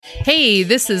Hey,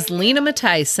 this is Lena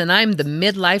Mattice, and I'm the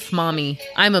Midlife Mommy.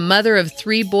 I'm a mother of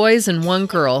 3 boys and 1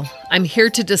 girl. I'm here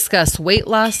to discuss weight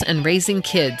loss and raising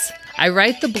kids. I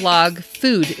write the blog,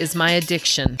 Food is My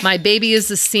Addiction. My baby is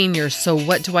a senior, so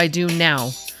what do I do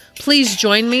now? Please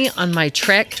join me on my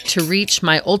trek to reach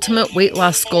my ultimate weight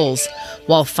loss goals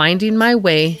while finding my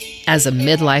way as a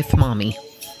midlife mommy.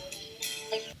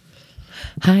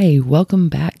 Hi, welcome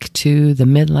back to the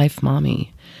Midlife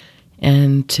Mommy.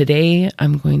 And today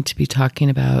I'm going to be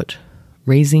talking about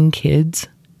raising kids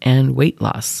and weight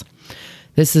loss.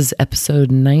 This is episode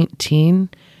 19,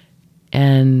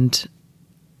 and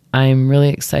I'm really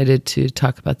excited to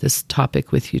talk about this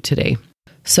topic with you today.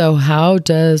 So, how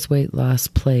does weight loss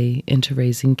play into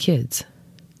raising kids?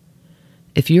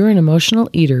 If you're an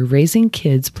emotional eater, raising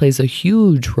kids plays a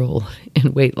huge role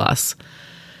in weight loss.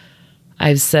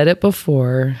 I've said it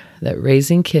before that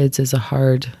raising kids is a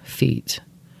hard feat.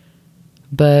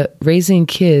 But raising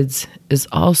kids is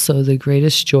also the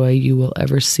greatest joy you will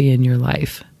ever see in your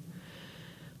life.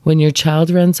 When your child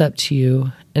runs up to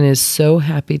you and is so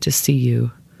happy to see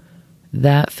you,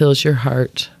 that fills your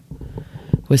heart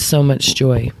with so much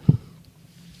joy.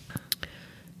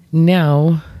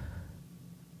 Now,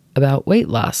 about weight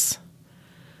loss.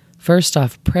 First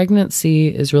off,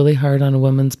 pregnancy is really hard on a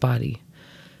woman's body.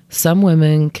 Some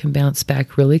women can bounce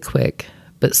back really quick,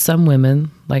 but some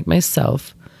women, like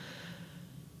myself,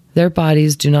 their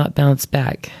bodies do not bounce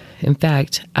back. In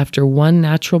fact, after 1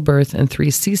 natural birth and 3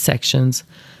 C-sections,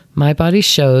 my body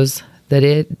shows that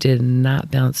it did not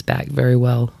bounce back very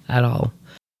well at all.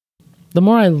 The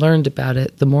more I learned about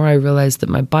it, the more I realized that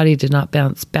my body did not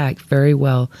bounce back very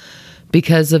well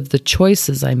because of the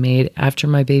choices I made after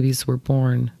my babies were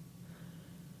born.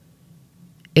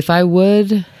 If I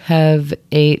would have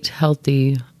ate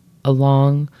healthy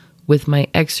along with my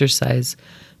exercise,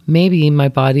 maybe my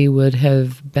body would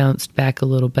have bounced back a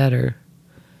little better.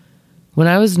 When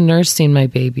I was nursing my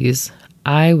babies,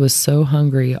 I was so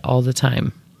hungry all the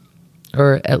time.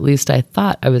 Or at least I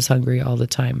thought I was hungry all the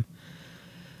time.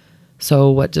 So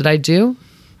what did I do?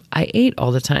 I ate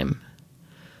all the time.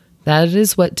 That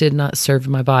is what did not serve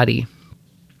my body.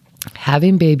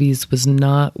 Having babies was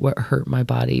not what hurt my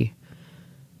body.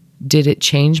 Did it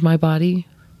change my body?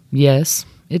 Yes,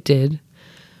 it did.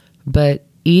 But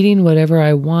eating whatever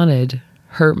I wanted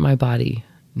hurt my body,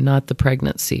 not the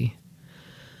pregnancy.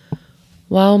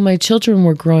 While my children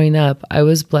were growing up, I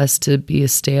was blessed to be a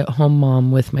stay-at-home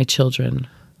mom with my children.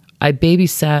 I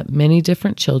babysat many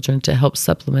different children to help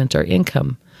supplement our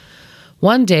income.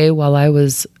 One day, while I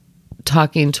was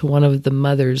talking to one of the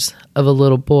mothers of a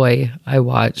little boy I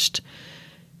watched,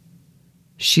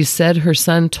 she said her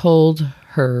son told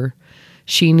her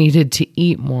she needed to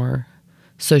eat more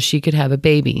so she could have a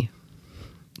baby.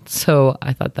 So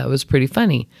I thought that was pretty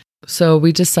funny. So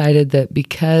we decided that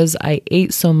because I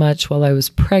ate so much while I was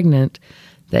pregnant,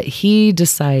 that he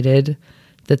decided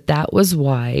that that was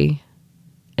why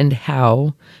and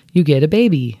how you get a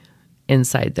baby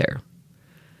inside there.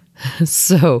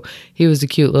 So he was a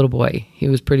cute little boy. He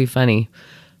was pretty funny.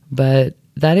 But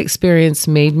that experience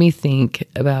made me think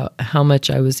about how much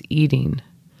I was eating.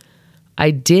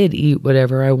 I did eat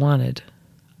whatever I wanted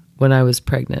when I was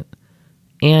pregnant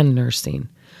and nursing.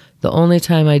 The only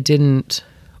time I didn't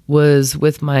was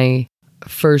with my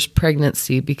first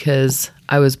pregnancy because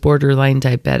I was borderline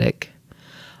diabetic.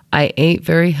 I ate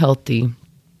very healthy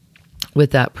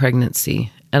with that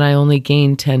pregnancy, and I only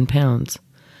gained 10 pounds.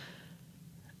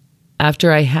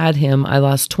 After I had him, I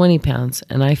lost 20 pounds,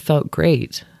 and I felt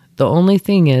great. The only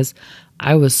thing is,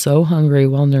 I was so hungry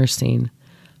while nursing,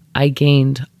 I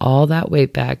gained all that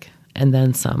weight back and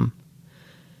then some.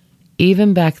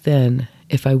 Even back then,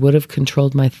 if I would have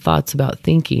controlled my thoughts about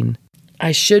thinking,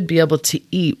 I should be able to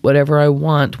eat whatever I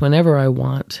want whenever I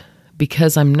want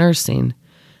because I'm nursing.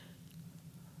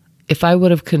 If I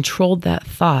would have controlled that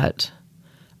thought,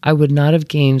 I would not have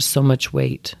gained so much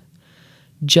weight.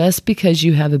 Just because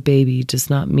you have a baby does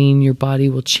not mean your body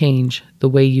will change the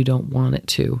way you don't want it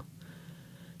to.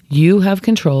 You have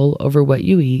control over what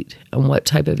you eat and what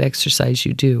type of exercise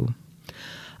you do.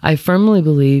 I firmly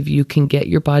believe you can get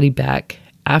your body back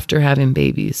after having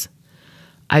babies.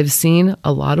 I've seen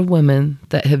a lot of women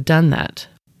that have done that.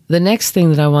 The next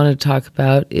thing that I want to talk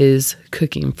about is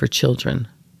cooking for children.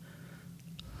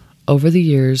 Over the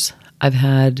years, I've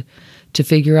had to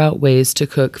figure out ways to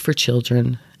cook for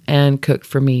children and cook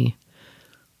for me.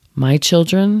 My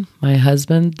children, my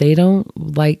husband, they don't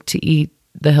like to eat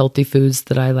the healthy foods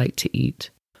that I like to eat.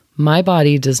 My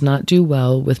body does not do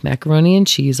well with macaroni and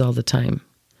cheese all the time.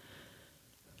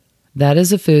 That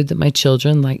is a food that my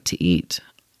children like to eat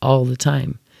all the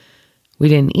time. We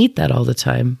didn't eat that all the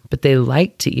time, but they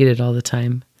liked to eat it all the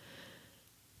time.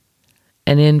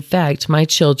 And in fact, my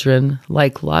children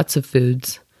like lots of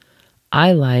foods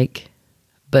I like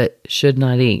but should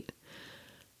not eat.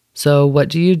 So what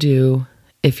do you do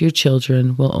if your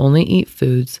children will only eat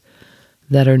foods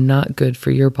that are not good for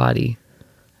your body?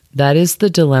 That is the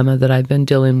dilemma that I've been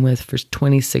dealing with for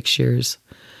 26 years.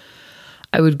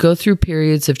 I would go through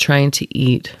periods of trying to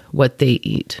eat what they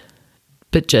eat,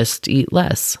 but just eat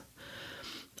less.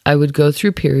 I would go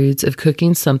through periods of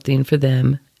cooking something for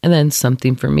them and then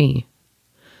something for me.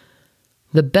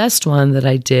 The best one that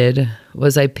I did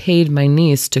was I paid my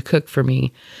niece to cook for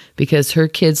me because her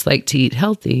kids like to eat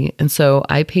healthy, and so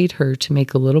I paid her to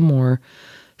make a little more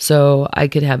so I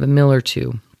could have a meal or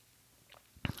two.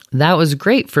 That was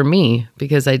great for me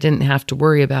because I didn't have to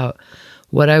worry about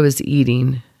what I was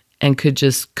eating and could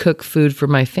just cook food for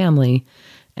my family,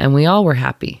 and we all were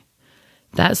happy.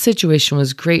 That situation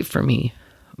was great for me,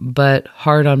 but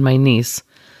hard on my niece,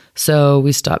 so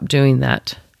we stopped doing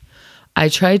that. I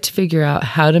tried to figure out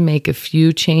how to make a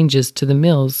few changes to the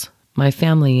meals my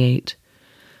family ate.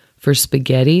 For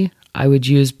spaghetti, I would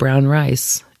use brown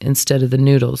rice instead of the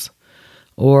noodles,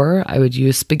 or I would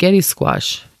use spaghetti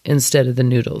squash instead of the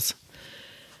noodles.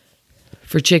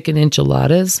 For chicken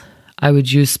enchiladas, I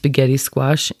would use spaghetti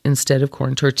squash instead of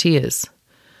corn tortillas.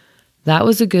 That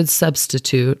was a good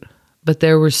substitute, but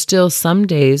there were still some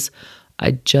days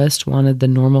I just wanted the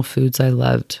normal foods I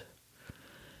loved.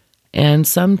 And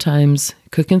sometimes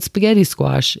cooking spaghetti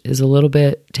squash is a little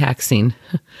bit taxing.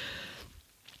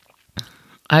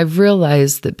 I've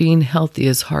realized that being healthy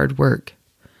is hard work.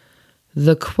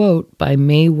 The quote by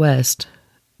Mae West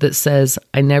that says,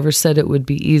 "I never said it would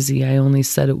be easy, I only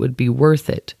said it would be worth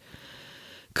it,"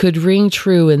 could ring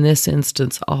true in this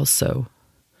instance also.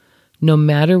 No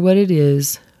matter what it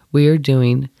is we are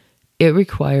doing, it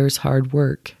requires hard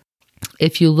work.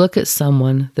 If you look at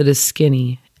someone that is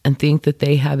skinny and think that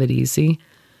they have it easy,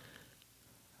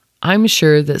 I'm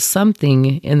sure that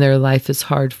something in their life is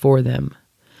hard for them.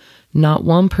 Not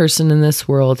one person in this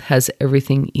world has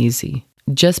everything easy.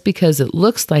 Just because it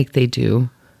looks like they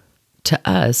do, to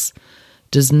us,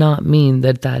 does not mean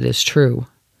that that is true.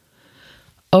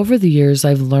 Over the years,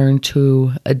 I've learned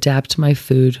to adapt my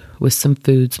food with some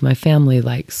foods my family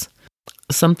likes.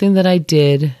 Something that I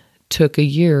did took a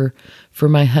year for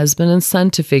my husband and son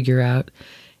to figure out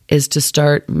is to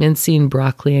start mincing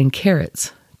broccoli and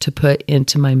carrots to put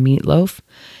into my meatloaf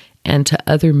and to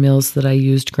other meals that I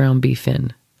used ground beef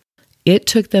in. It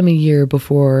took them a year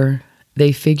before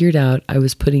they figured out I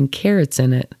was putting carrots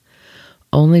in it,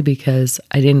 only because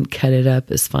I didn't cut it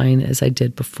up as fine as I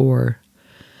did before.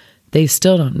 They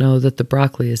still don't know that the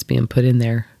broccoli is being put in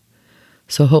there.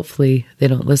 So hopefully they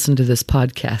don't listen to this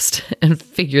podcast and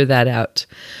figure that out.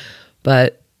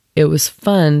 But it was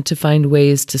fun to find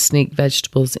ways to sneak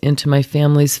vegetables into my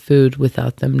family's food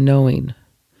without them knowing.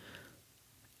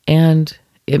 And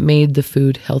it made the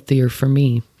food healthier for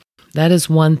me. That is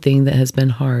one thing that has been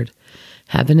hard,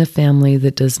 having a family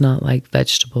that does not like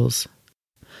vegetables.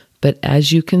 But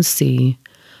as you can see,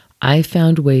 I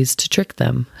found ways to trick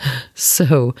them.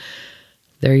 So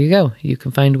there you go. You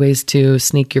can find ways to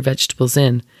sneak your vegetables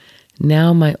in.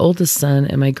 Now my oldest son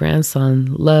and my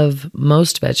grandson love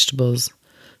most vegetables,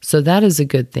 so that is a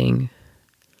good thing.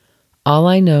 All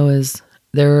I know is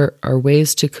there are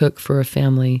ways to cook for a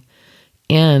family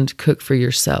and cook for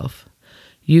yourself.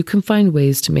 You can find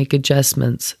ways to make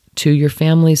adjustments to your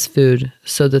family's food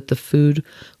so that the food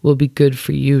will be good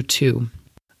for you too.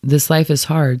 This life is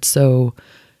hard, so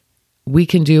we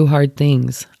can do hard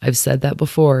things. I've said that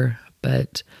before,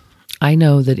 but I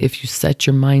know that if you set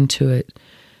your mind to it,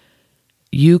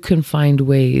 you can find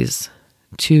ways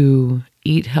to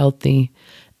eat healthy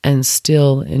and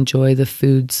still enjoy the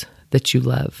foods that you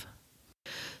love.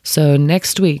 So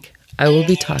next week, I will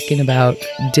be talking about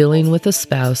dealing with a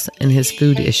spouse and his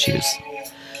food issues.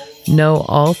 Know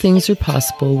all things are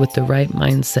possible with the right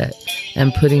mindset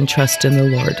and putting trust in the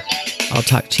Lord. I'll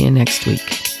talk to you next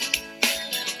week.